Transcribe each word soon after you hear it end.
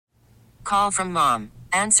Call from mom.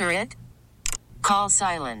 Answer it. Call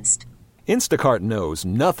silenced. Instacart knows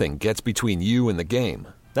nothing gets between you and the game.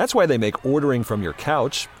 That's why they make ordering from your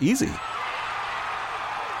couch easy.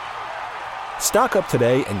 Stock up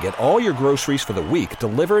today and get all your groceries for the week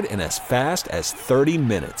delivered in as fast as 30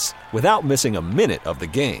 minutes without missing a minute of the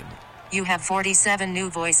game. You have 47 new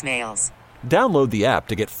voicemails. Download the app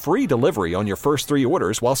to get free delivery on your first 3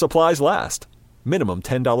 orders while supplies last. Minimum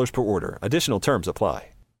 $10 per order. Additional terms apply.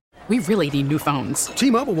 We really need new phones.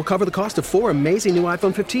 T-Mobile will cover the cost of 4 amazing new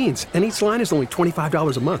iPhone 15s, and each line is only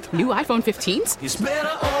 $25 a month. New iPhone 15s? It's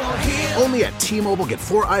better over here. Only at T-Mobile, get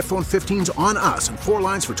 4 iPhone 15s on us and 4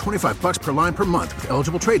 lines for $25 per line per month with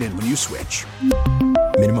eligible trade-in when you switch.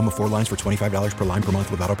 Minimum of 4 lines for $25 per line per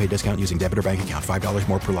month with autopay discount using debit or bank account. $5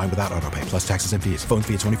 more per line without autopay, plus taxes and fees. Phone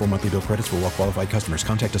fee at 24 monthly bill credits for well-qualified customers.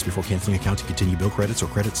 Contact us before canceling account to continue bill credits or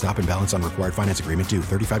credit stop and balance on required finance agreement due.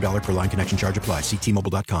 $35 per line connection charge applies. See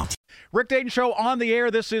T-Mobile.com. Rick Dayton Show on the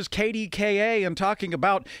air. This is KDKA and talking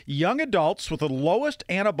about young adults with the lowest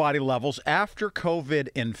antibody levels after COVID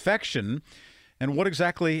infection. And what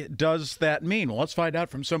exactly does that mean? Well, let's find out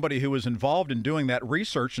from somebody who was involved in doing that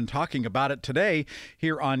research and talking about it today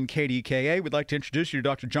here on KDKA. We'd like to introduce you to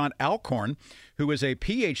Dr. John Alcorn, who is a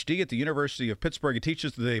PhD at the University of Pittsburgh. He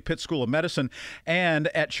teaches at the Pitt School of Medicine and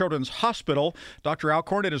at Children's Hospital. Dr.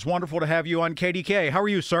 Alcorn, it is wonderful to have you on KDKA. How are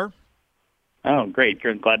you, sir? Oh, great.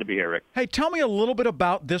 Glad to be here, Rick. Hey, tell me a little bit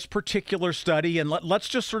about this particular study, and let's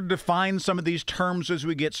just sort of define some of these terms as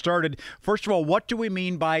we get started. First of all, what do we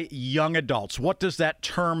mean by young adults? What does that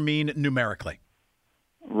term mean numerically?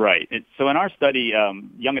 Right. So in our study,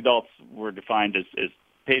 young adults were defined as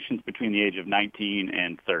patients between the age of 19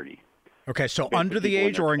 and 30. Okay, so under the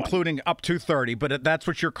age or including up to 30, but that's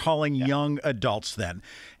what you're calling young adults then.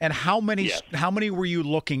 And how many were you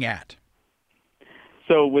looking at?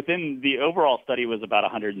 So within the overall study was about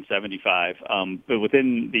 175, but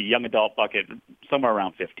within the young adult bucket, somewhere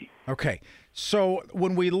around 50. Okay. So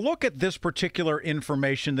when we look at this particular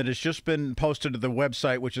information that has just been posted to the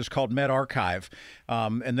website, which is called medRxiv,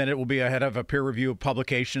 and then it will be ahead of a peer review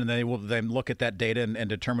publication, and they will then look at that data and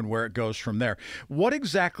determine where it goes from there. What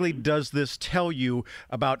exactly does this tell you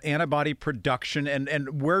about antibody production,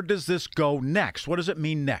 and where does this go next? What does it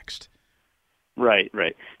mean next? Right.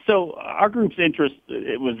 So our group's interest,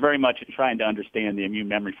 it was very much in trying to understand the immune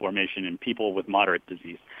memory formation in people with moderate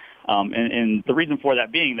disease. And the reason for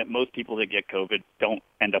that being that most people that get COVID don't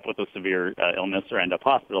end up with a severe illness or end up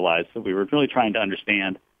hospitalized. So we were really trying to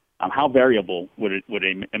understand how variable would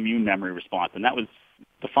an immune memory response, and that was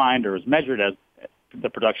defined or was measured as the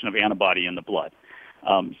production of antibody in the blood.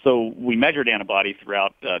 So we measured antibody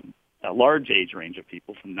throughout a large age range of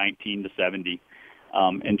people from 19 to 70.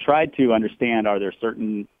 And tried to understand, are there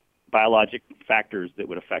certain biologic factors that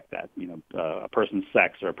would affect that, a person's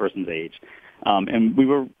sex or a person's age. And we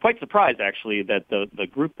were quite surprised, actually, that the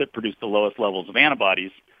group that produced the lowest levels of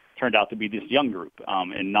antibodies turned out to be this young group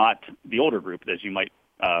and not the older group, as you might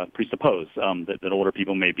presuppose, that older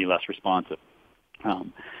people may be less responsive.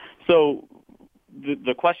 So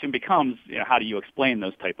the question becomes, how do you explain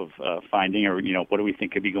those type of finding, or, what do we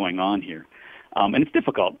think could be going on here? And it's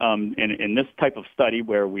difficult. In this type of study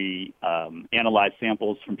where we analyzed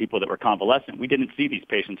samples from people that were convalescent, we didn't see these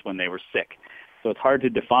patients when they were sick. So it's hard to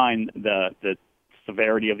define the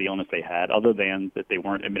severity of the illness they had, other than that they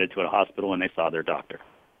weren't admitted to a hospital and they saw their doctor.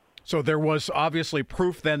 So there was obviously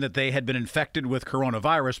proof then that they had been infected with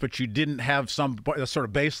coronavirus, but you didn't have some sort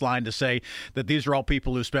of baseline to say that these are all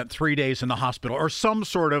people who spent 3 days in the hospital, or some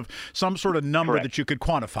sort of number Correct. That you could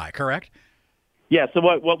quantify, correct? Yeah, so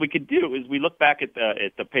what we could do is we look back at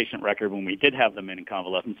the patient record when we did have them in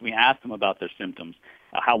convalescence. We asked them about their symptoms,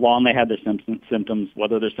 how long they had their symptoms,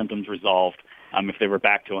 whether their symptoms resolved, if they were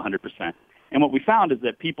back to 100%. And what we found is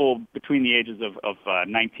that people between the ages of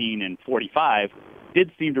 19 and 45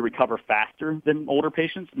 did seem to recover faster than older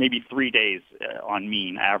patients, maybe 3 days on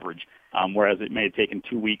mean average, whereas it may have taken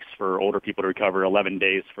 2 weeks for older people to recover, 11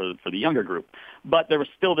 days for the younger group. But there was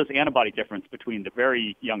still this antibody difference between the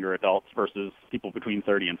very younger adults versus people between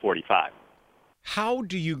 30 and 45. How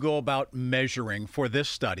do you go about measuring for this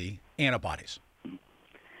study antibodies?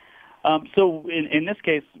 So in this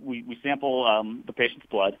case, we sample the patient's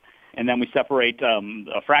blood, and then we separate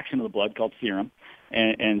a fraction of the blood called serum.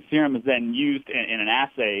 And serum is then used in an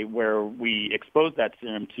assay where we expose that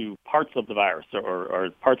serum to parts of the virus or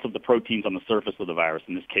parts of the proteins on the surface of the virus,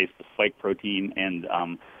 in this case the spike protein and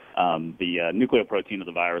the nucleoprotein of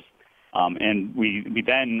the virus. And we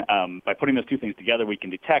then, by putting those two things together, we can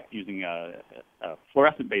detect using a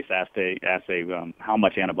fluorescent-based assay how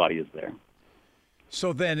much antibody is there.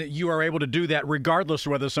 So then you are able to do that regardless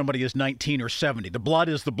of whether somebody is 19 or 70. The blood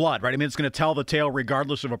is the blood, right? I mean, it's going to tell the tale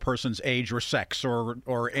regardless of a person's age or sex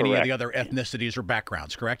or any of the other ethnicities or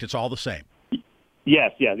backgrounds, correct? It's all the same.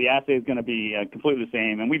 Yes, yeah. The assay is going to be completely the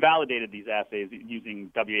same, and we validated these assays using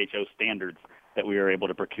WHO standards that we were able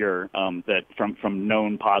to procure that from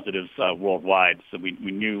known positives worldwide. So we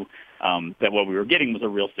knew that what we were getting was a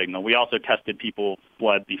real signal. We also tested people's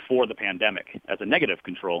blood before the pandemic as a negative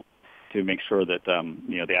control to make sure that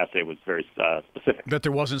the assay was very specific. That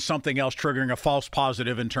there wasn't something else triggering a false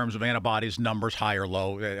positive in terms of antibodies, numbers high or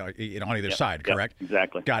low, on either side, correct? Yep,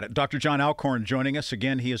 exactly. Got it. Dr. John Alcorn joining us.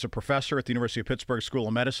 Again, he is a professor at the University of Pittsburgh School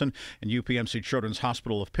of Medicine and UPMC Children's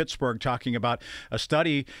Hospital of Pittsburgh, talking about a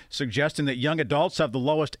study suggesting that young adults have the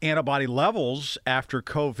lowest antibody levels after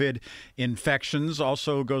COVID infections.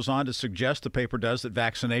 Also goes on to suggest, the paper does, that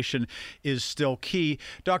vaccination is still key.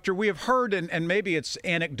 Doctor, we have heard, and maybe it's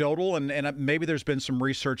anecdotal, and maybe there's been some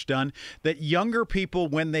research done, that younger people,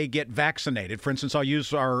 when they get vaccinated, for instance, I'll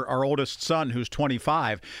use our oldest son who's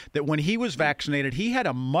 25, that when he was vaccinated, he had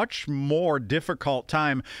a much more difficult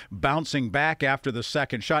time bouncing back after the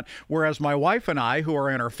second shot, whereas my wife and I, who are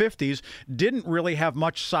in our 50s, didn't really have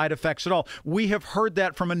much side effects at all. We have heard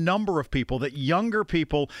that from a number of people, that younger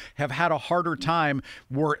people have had a harder time,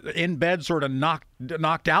 were in bed sort of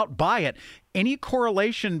knocked out by it. Any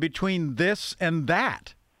correlation between this and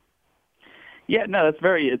that? Yeah, no, it's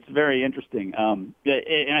very interesting, and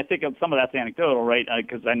I think some of that's anecdotal, right?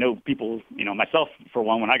 Because I know people, myself for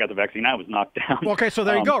one, when I got the vaccine, I was knocked down. Well, okay, so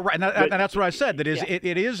there you go, right? And that's what I said. That is, yeah.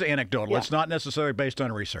 it is anecdotal. Yeah. It's not necessarily based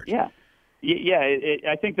on research. Yeah,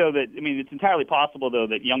 I think though that it's entirely possible though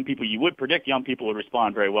that young people, you would predict young people would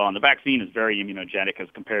respond very well, and the vaccine is very immunogenic as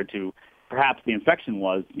compared to perhaps the infection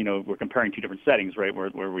was. We're comparing two different settings, right?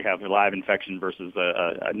 Where we have a live infection versus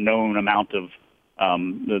a known amount of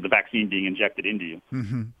the vaccine being injected into you.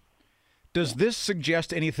 Mm-hmm. Does this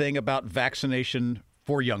suggest anything about vaccination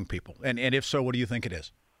for young people? And if so, what do you think it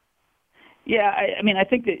is? Yeah, I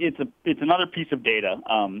think that it's another piece of data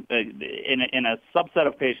in a subset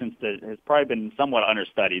of patients that has probably been somewhat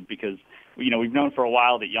understudied, because we've known for a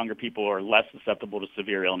while that younger people are less susceptible to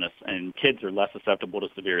severe illness and kids are less susceptible to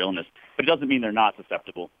severe illness, but it doesn't mean they're not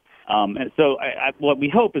susceptible. And so what we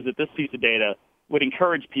hope is that this piece of data would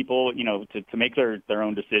encourage people, to make their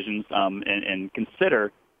own decisions and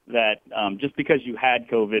consider that just because you had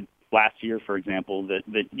COVID last year, for example, that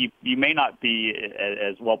you may not be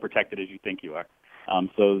as well protected as you think you are.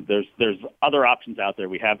 So there's other options out there.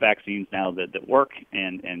 We have vaccines now that work,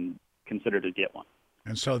 and consider to get one.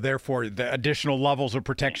 And so therefore, the additional levels of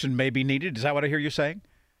protection may be needed. Is that what I hear you saying?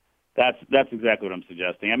 That's exactly what I'm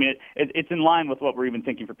suggesting. It's in line with what we're even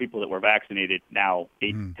thinking for people that were vaccinated now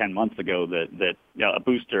 8-10 months ago. That a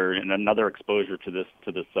booster and another exposure to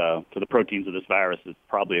the proteins of this virus is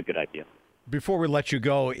probably a good idea. Before we let you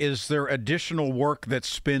go, is there additional work that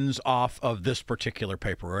spins off of this particular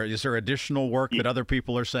paper, or is there additional work that other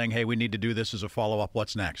people are saying, "Hey, we need to do this as a follow-up"?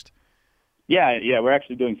 What's next? Yeah, we're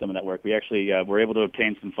actually doing some of that work. We actually were able to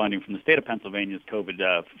obtain some funding from the state of Pennsylvania's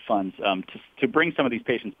COVID funds to bring some of these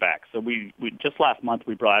patients back. So we just last month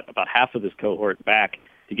we brought about half of this cohort back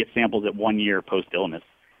to get samples at 1 year post-illness,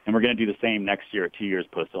 and we're going to do the same next year at 2 years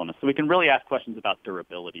post-illness. So we can really ask questions about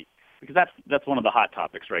durability, because that's one of the hot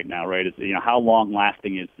topics right now, right? Is how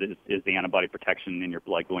long-lasting is the antibody protection in your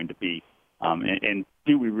blood going to be, and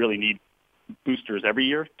do we really need boosters every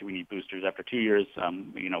year? Do we need boosters after 2 years?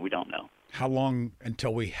 We don't know. How long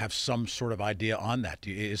until we have some sort of idea on that?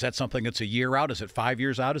 Is that something that's a year out? Is it 5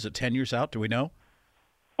 years out? Is it 10 years out? Do we know?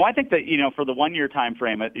 Well, I think that, for the 1 year time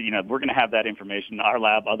frame, we're going to have that information. Our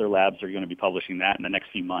lab, other labs are going to be publishing that in the next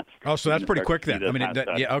few months. Oh, so that's pretty quick then.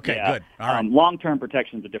 Good. All right. Long-term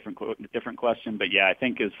protection is a different question, but I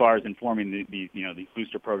think as far as informing these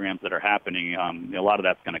booster programs that are happening, a lot of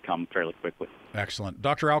that's going to come fairly quickly. Excellent.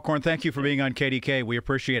 Dr. Alcorn, thank you for being on KDK. We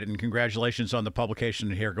appreciate it, and congratulations on the publication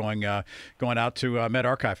here going out to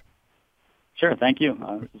medRxiv. Sure, thank you.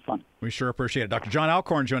 This is fun. We sure appreciate it. Dr. John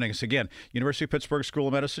Alcorn joining us again, University of Pittsburgh School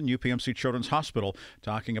of Medicine, UPMC Children's Hospital,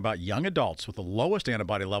 talking about young adults with the lowest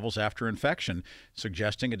antibody levels after infection,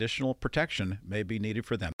 suggesting additional protection may be needed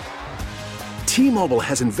for them. T-Mobile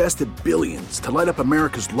has invested billions to light up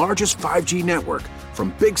America's largest 5G network,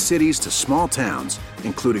 from big cities to small towns,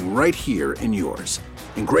 including right here in yours.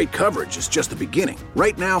 And great coverage is just the beginning.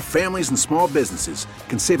 Right now, families and small businesses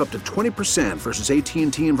can save up to 20% versus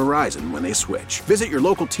AT&T and Verizon when they switch. Visit your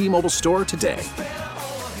local T-Mobile store today.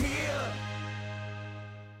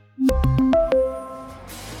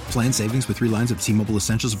 Plan savings with 3 lines of T-Mobile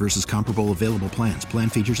Essentials versus comparable available plans. Plan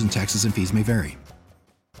features and taxes and fees may vary.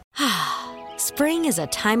 Spring is a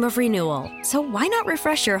time of renewal, so why not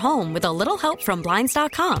refresh your home with a little help from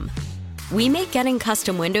Blinds.com? We make getting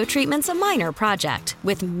custom window treatments a minor project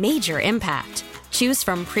with major impact. Choose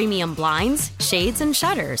from premium blinds, shades, and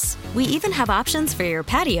shutters. We even have options for your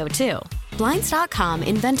patio, too. Blinds.com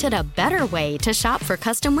invented a better way to shop for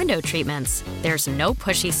custom window treatments. There's no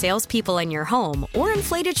pushy salespeople in your home or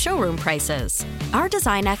inflated showroom prices. Our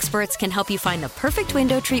design experts can help you find the perfect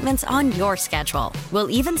window treatments on your schedule. We'll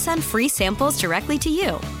even send free samples directly to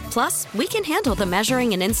you. Plus, we can handle the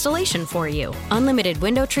measuring and installation for you. Unlimited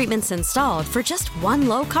window treatments installed for just one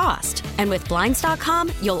low cost. And with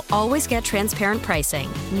Blinds.com, you'll always get transparent pricing.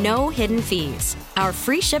 No hidden fees. Our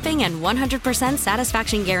free shipping and 100%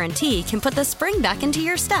 satisfaction guarantee can put the spring back into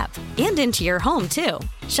your step and into your home, too.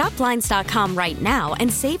 Shop Blinds.com right now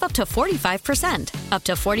and save up to 45%. Up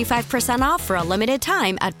to 45% off for a limited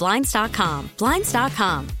time at Blinds.com.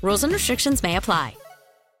 Blinds.com. Rules and restrictions may apply.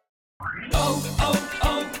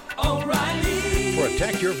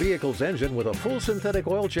 Protect your vehicle's engine with a full synthetic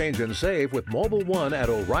oil change and save with Mobil 1 at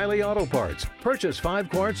O'Reilly Auto Parts. Purchase 5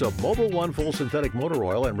 quarts of Mobil 1 full synthetic motor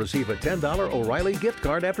oil and receive a $10 O'Reilly gift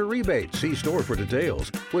card after rebate. See store for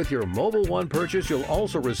details. With your Mobil 1 purchase, you'll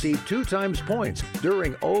also receive 2 times points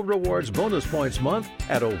during O Rewards Bonus Points Month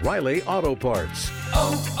at O'Reilly Auto Parts.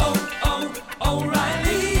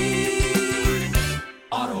 O'Reilly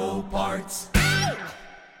Auto Parts.